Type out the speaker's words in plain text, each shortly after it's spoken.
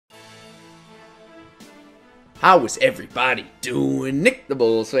How is everybody doing?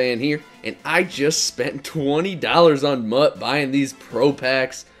 NickTheBullsFan here, and I just spent $20 on MUT buying these Pro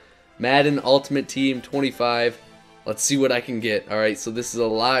Packs. Madden Ultimate Team 25. Let's see what I can get. Alright, so this is a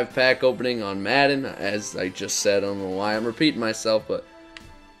live pack opening on Madden. As I just said, I don't know why I'm repeating myself, but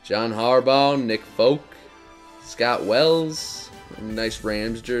John Harbaugh, Nick Folk, Scott Wells, nice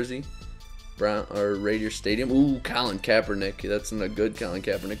Rams jersey. Raider Stadium. Ooh, Colin Kaepernick. That's not a good Colin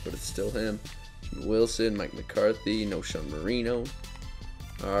Kaepernick, but it's still him. Wilson, Mike McCarthy, no Sean Marino.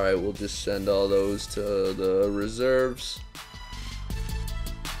 Alright, we'll just send all those to the reserves.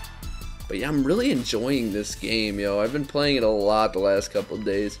 But yeah, I'm really enjoying this game, yo. I've been playing it a lot the last couple of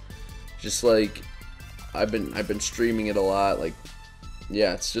days. Just like I've been streaming it a lot. Like,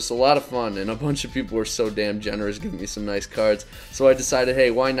 yeah, it's just a lot of fun, and a bunch of people were so damn generous giving me some nice cards. So I decided, hey,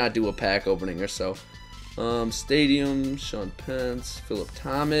 why not do a pack opening or so? Stadium, Sean Pence, Philip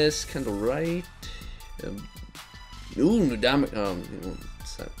Thomas, Kendall Wright,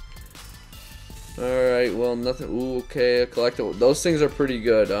 alright, well, nothing. Ooh, okay, a collectible. Those things are pretty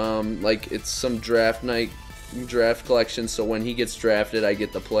good. Like, it's some draft collection, so when he gets drafted, I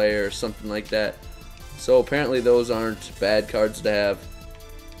get the player or something like that. So apparently those aren't bad cards to have.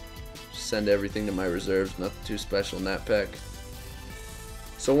 Send everything to my reserves, nothing too special in that pack.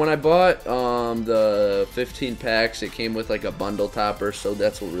 So when I bought the 15 packs, it came with like a bundle topper, so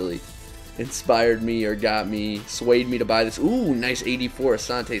that's what really inspired me or got me, swayed me to buy this. Ooh, nice 84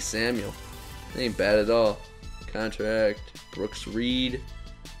 Asante Samuel. Ain't bad at all. Contract, Brooks Reed,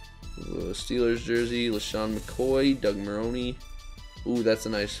 Steelers jersey, LaShawn McCoy, Doug Maroney. Ooh, that's a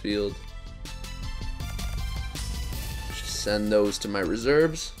nice field. Just send those to my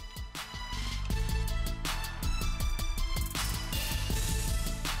reserves.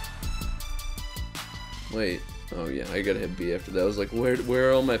 Wait, oh yeah, I gotta hit B after that. I was like, where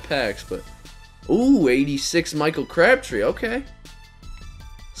are all my packs? But, ooh, 86 Michael Crabtree, okay.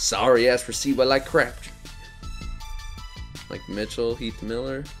 Sorry ass receiver like Crabtree. Mike Mitchell, Heath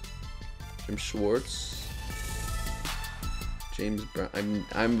Miller, Jim Schwartz, James Brown.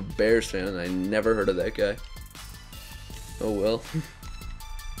 I'm a Bears fan and I never heard of that guy. Oh well.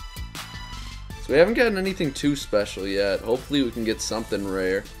 So we haven't gotten anything too special yet. Hopefully we can get something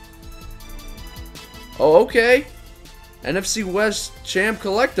rare. Oh, okay. NFC West Champ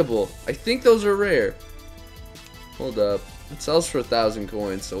collectible. I think those are rare. Hold up. It sells for 1,000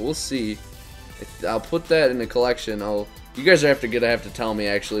 coins, so we'll see. I'll put that in the collection. You guys are gonna have to tell me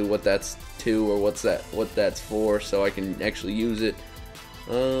actually what that's to or what that's for, so I can actually use it.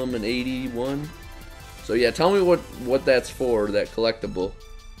 An 81. So yeah, tell me what that's for, that collectible,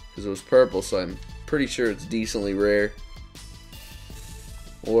 because it was purple, so I'm pretty sure it's decently rare.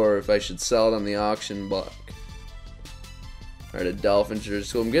 Or if I should sell it on the auction block. Alright, a Dolphins jersey.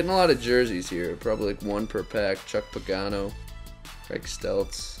 So I'm getting a lot of jerseys here. Probably like one per pack. Chuck Pagano, Craig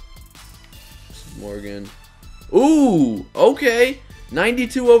Stelz, Morgan. Ooh, okay.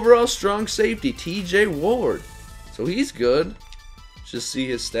 92 overall strong safety, TJ Ward. So he's good. Just see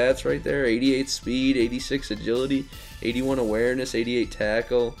his stats right there. 88 speed, 86 agility, 81 awareness, 88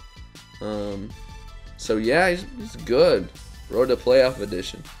 tackle. So yeah, he's good. Road to Playoff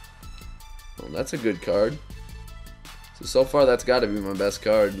Edition. Well, that's a good card. So far that's got to be my best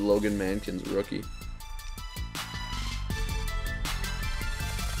card. Logan Mankins, rookie.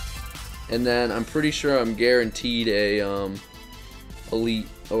 And then I'm pretty sure I'm guaranteed a elite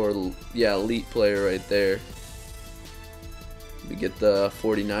player right there. We get the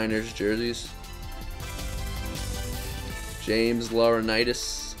 49ers jerseys. James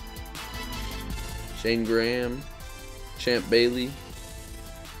Laurinaitis, Shane Graham, Champ Bailey,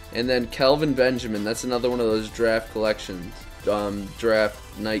 and then Kelvin Benjamin. That's another one of those draft collections,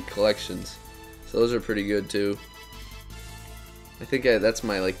 draft night collections. So those are pretty good too. I think that's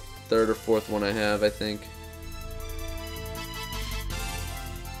my like third or fourth one I have, I think.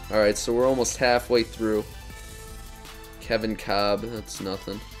 All right, so we're almost halfway through. Kevin Cobb, that's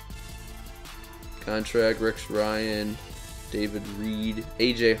nothing. Contract, Rex Ryan, David Reed,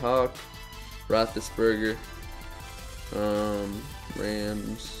 AJ Hawk, Roethlisberger.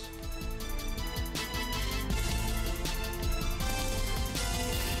 Rams.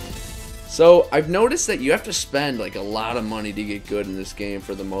 So I've noticed that you have to spend like a lot of money to get good in this game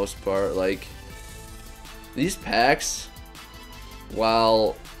for the most part. Like, these packs,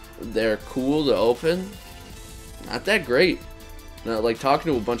 while they're cool to open, not that great. Now, like,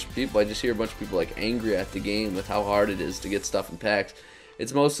 talking to a bunch of people, I just hear a bunch of people like angry at the game with how hard it is to get stuff in packs.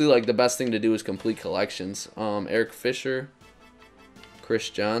 It's mostly like the best thing to do is complete collections. Eric Fisher,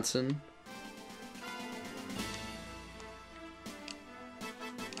 Chris Johnson,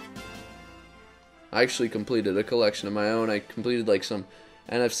 I actually completed a collection of my own. I completed like some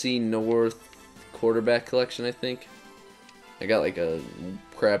NFC North quarterback collection, I think. I got like a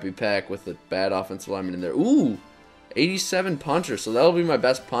crappy pack with a bad offensive lineman in there. Ooh, 87 punter, so that'll be my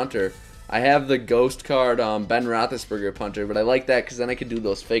best punter. I have the ghost card Ben Roethlisberger punter, but I like that because then I can do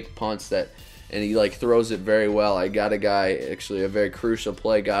those fake punts that, and he like throws it very well. I got a guy, actually a very crucial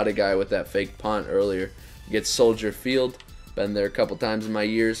play, got a guy with that fake punt earlier. Gets Soldier Field, been there a couple times in my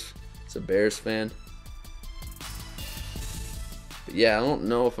years. It's a Bears fan. But yeah, I don't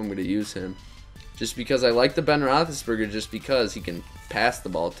know if I'm going to use him. Just because I like the Ben Roethlisberger just because he can pass the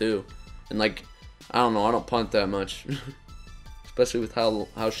ball too. And like, I don't know, I don't punt that much. Especially with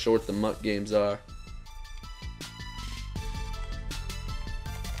how short the MUT games are.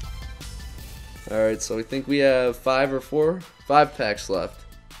 Alright, so I think we have 5 packs left.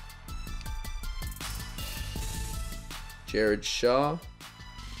 Jared Shaw.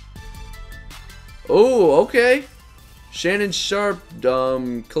 Oh, okay. Shannon Sharp,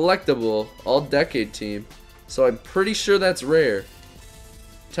 collectible, all-decade team. So I'm pretty sure that's rare.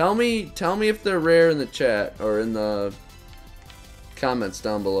 Tell me if they're rare in the chat or in the comments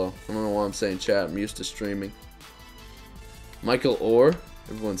down below. I don't know why I'm saying chat. I'm used to streaming. Michael Orr.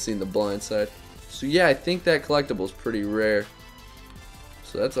 Everyone's seen The Blind Side. So yeah, I think that collectible is pretty rare.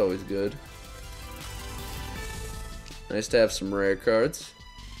 So that's always good. Nice to have some rare cards.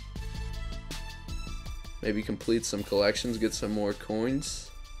 Maybe complete some collections, get some more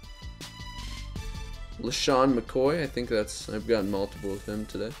coins. LaShawn McCoy, I think I've gotten multiple of him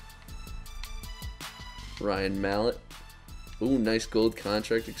today. Ryan Mallett. Ooh, nice gold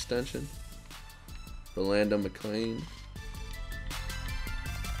contract extension. Rolando McClain.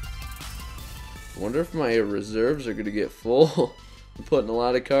 I wonder if my reserves are going to get full. I'm putting a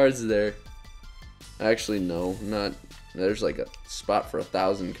lot of cards there. Actually, no, not. There's like a spot for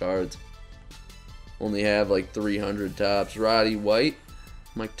 1,000 cards. Only have like 300 tops. Roddy White,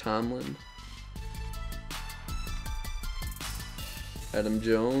 Mike Tomlin, Adam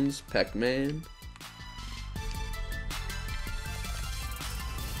Jones, Pac-Man.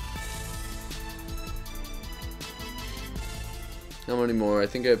 How many more? I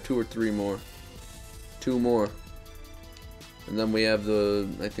think I have 2 or 3 more. 2 more. And then we have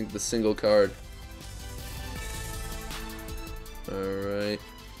I think the single card. Alright.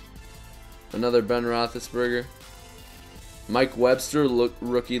 Another Ben Roethlisberger. Mike Webster,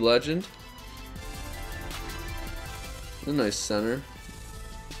 rookie legend. A nice center.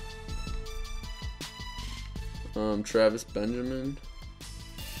 Travis Benjamin.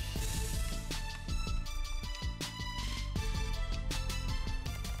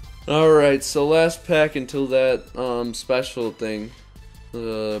 Alright, so last pack until that special thing.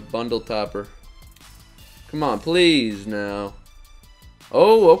 The bundle topper. Come on, please now.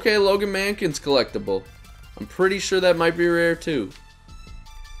 Oh, okay, Logan Mankins collectible. I'm pretty sure that might be rare too.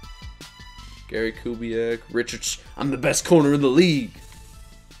 Gary Kubiak, Richards. I'm the best corner in the league.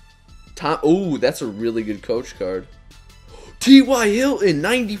 Oh, that's a really good coach card. T.Y. Hilton,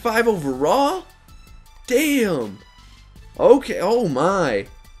 95 overall? Damn. Okay, oh my.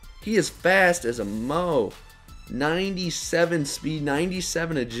 He is fast as a mo. 97 speed,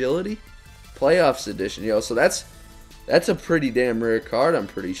 97 agility. Playoffs edition, yo. So that's a pretty damn rare card, I'm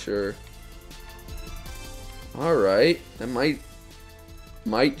pretty sure. Alright. That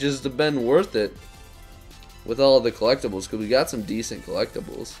might just have been worth it with all the collectibles, because we got some decent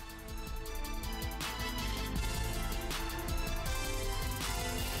collectibles.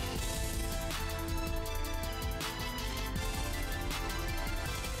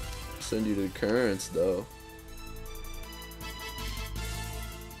 Send you to Currents though.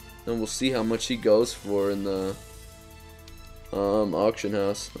 And we'll see how much he goes for in the auction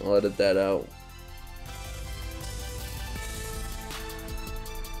house. I'll edit that out.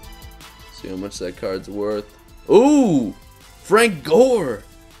 See how much that card's worth. Ooh! Frank Gore!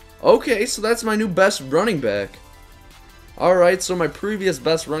 Okay, so that's my new best running back. Alright, so my previous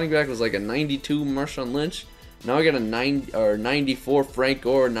best running back was like a 92 Marshawn Lynch. Now I got a 94 Frank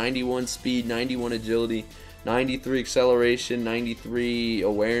Gore, 91 speed, 91 agility, 93 acceleration, 93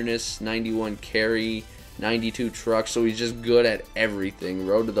 awareness, 91 carry, 92 truck. So he's just good at everything.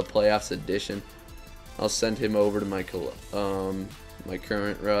 Road to the Playoffs edition. I'll send him over to my my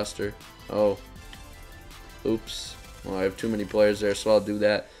current roster. Oh, oops. Well, I have too many players there, so I'll do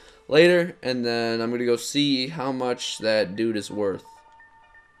that later. And then I'm gonna go see how much that dude is worth.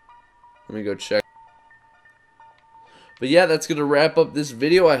 Let me go check. But yeah, that's going to wrap up this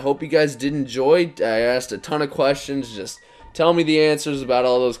video. I hope you guys did enjoy. I asked a ton of questions. Just tell me the answers about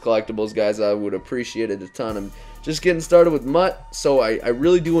all those collectibles, guys. I would appreciate it a ton. just getting started with MUT, so I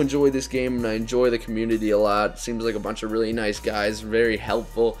really do enjoy this game, and I enjoy the community a lot. Seems like a bunch of really nice guys, very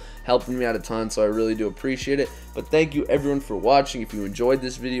helpful, helping me out a ton, so I really do appreciate it. But thank you everyone for watching. If you enjoyed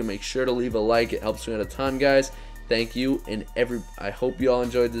this video, make sure to leave a like. It helps me out a ton, guys. Thank you, and I hope you all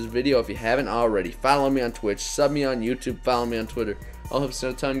enjoyed this video. If you haven't already, follow me on Twitch, sub me on YouTube, follow me on Twitter. All helps me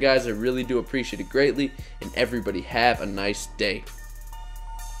out a ton, guys. I really do appreciate it greatly, and everybody have a nice day.